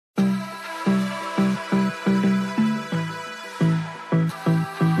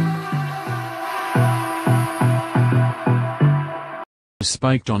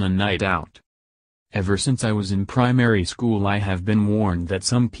spiked on a night out. Ever since I was in primary school I have been warned that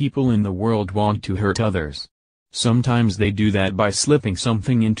some people in the world want to hurt others. Sometimes they do that by slipping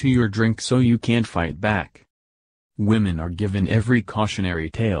something into your drink so you can't fight back. Women are given every cautionary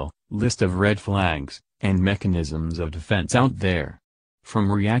tale, list of red flags, and mechanisms of defense out there.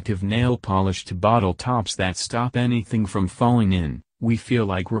 From reactive nail polish to bottle tops that stop anything from falling in, we feel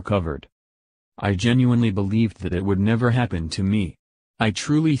like we're covered. I genuinely believed that it would never happen to me. I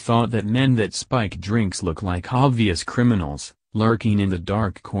truly thought that men that spike drinks look like obvious criminals, lurking in the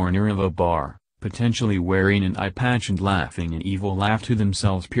dark corner of a bar, potentially wearing an eye patch and laughing an evil laugh to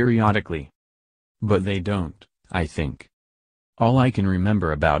themselves periodically. But they don't, I think. All I can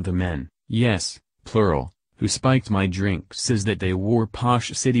remember about the men, yes, plural, who spiked my drinks is that they wore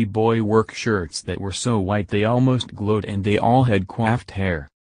posh city boy work shirts that were so white they almost glowed and they all had coiffed hair.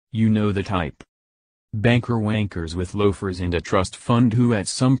 You know the type. Banker wankers with loafers and a trust fund who at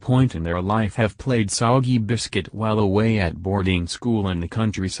some point in their life have played soggy biscuit while away at boarding school in the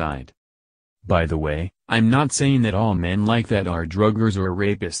countryside. By the way, I'm not saying that all men like that are druggers or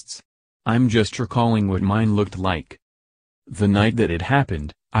rapists. I'm just recalling what mine looked like. The night that it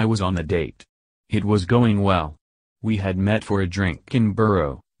happened, I was on a date. It was going well. We had met for a drink in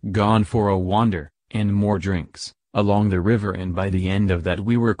Borough, gone for a wander, and more drinks, along the river, and by the end of that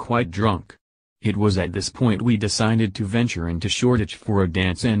we were quite drunk. It was at this point we decided to venture into Shoreditch for a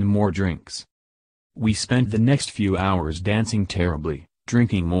dance and more drinks. We spent the next few hours dancing terribly,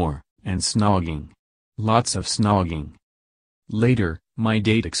 drinking more, and snogging. Lots of snogging. Later, my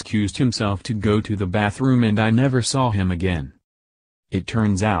date excused himself to go to the bathroom and I never saw him again. It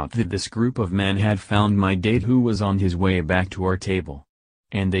turns out that this group of men had found my date who was on his way back to our table.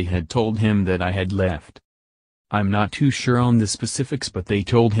 And they had told him that I had left. I'm not too sure on the specifics, but they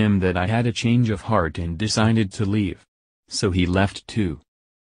told him that I had a change of heart and decided to leave. So he left too.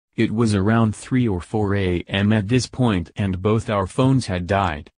 It was around 3 or 4 a.m. at this point and both our phones had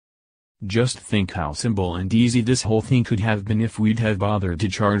died. Just think how simple and easy this whole thing could have been if we'd have bothered to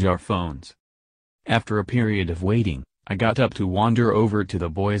charge our phones. After a period of waiting, I got up to wander over to the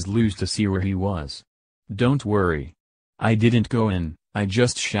boys' loos to see where he was. Don't worry. I didn't go in, I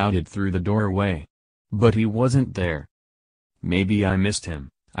just shouted through the doorway. But he wasn't there. Maybe I missed him,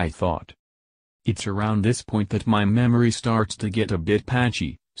 I thought. It's around this point that my memory starts to get a bit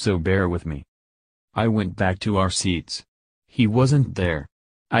patchy, so bear with me. I went back to our seats. He wasn't there.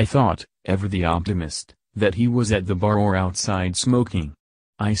 I thought, ever the optimist, that he was at the bar or outside smoking.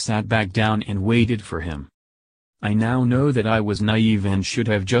 I sat back down and waited for him. I now know that I was naive and should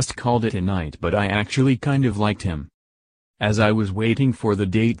have just called it a night, but I actually kind of liked him. As I was waiting for the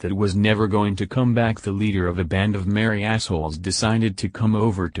date that was never going to come back, the leader of a band of merry assholes decided to come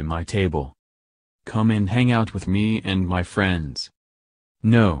over to my table. Come and hang out with me and my friends.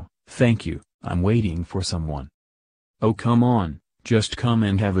 No, thank you, I'm waiting for someone. Oh come on, just come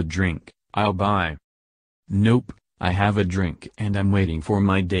and have a drink, I'll buy. Nope, I have a drink and I'm waiting for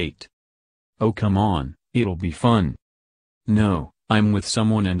my date. Oh come on, it'll be fun. No, I'm with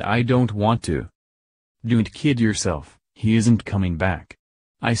someone and I don't want to. Don't kid yourself. He isn't coming back.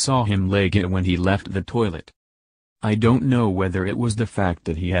 I saw him leg it when he left the toilet. I don't know whether it was the fact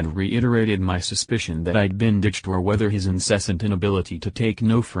that he had reiterated my suspicion that I'd been ditched or whether his incessant inability to take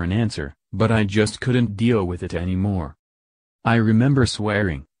no for an answer, but I just couldn't deal with it anymore. I remember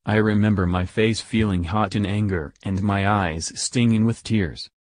swearing, I remember my face feeling hot in anger and my eyes stinging with tears.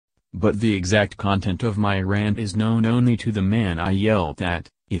 But the exact content of my rant is known only to the man I yelled at,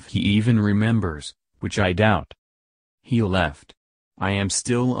 if he even remembers, which I doubt. He left. I am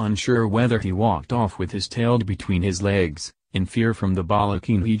still unsure whether he walked off with his tail between his legs, in fear from the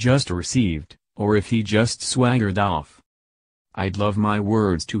bollocking he just received, or if he just swaggered off. I'd love my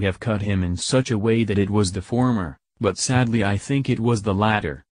words to have cut him in such a way that it was the former, but sadly I think it was the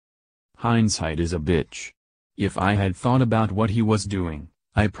latter. Hindsight is a bitch. If I had thought about what he was doing,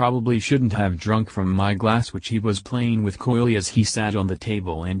 I probably shouldn't have drunk from my glass which he was playing with coyly as he sat on the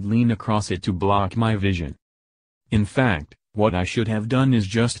table and leaned across it to block my vision. In fact, what I should have done is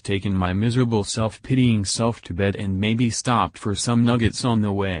just taken my miserable self-pitying self to bed and maybe stopped for some nuggets on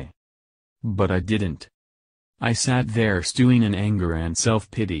the way. But I didn't. I sat there stewing in anger and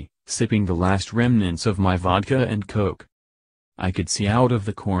self-pity, sipping the last remnants of my vodka and coke. I could see out of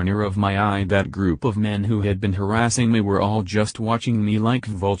the corner of my eye that group of men who had been harassing me were all just watching me like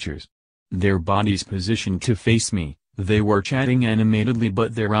vultures. Their bodies positioned to face me, they were chatting animatedly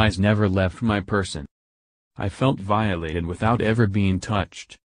but their eyes never left my person. I felt violated without ever being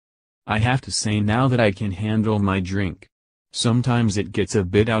touched. I have to say now that I can handle my drink. Sometimes it gets a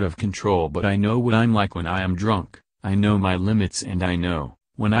bit out of control, but I know what I'm like when I am drunk, I know my limits and I know,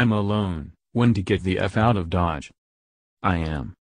 when I'm alone, when to get the F out of Dodge. I am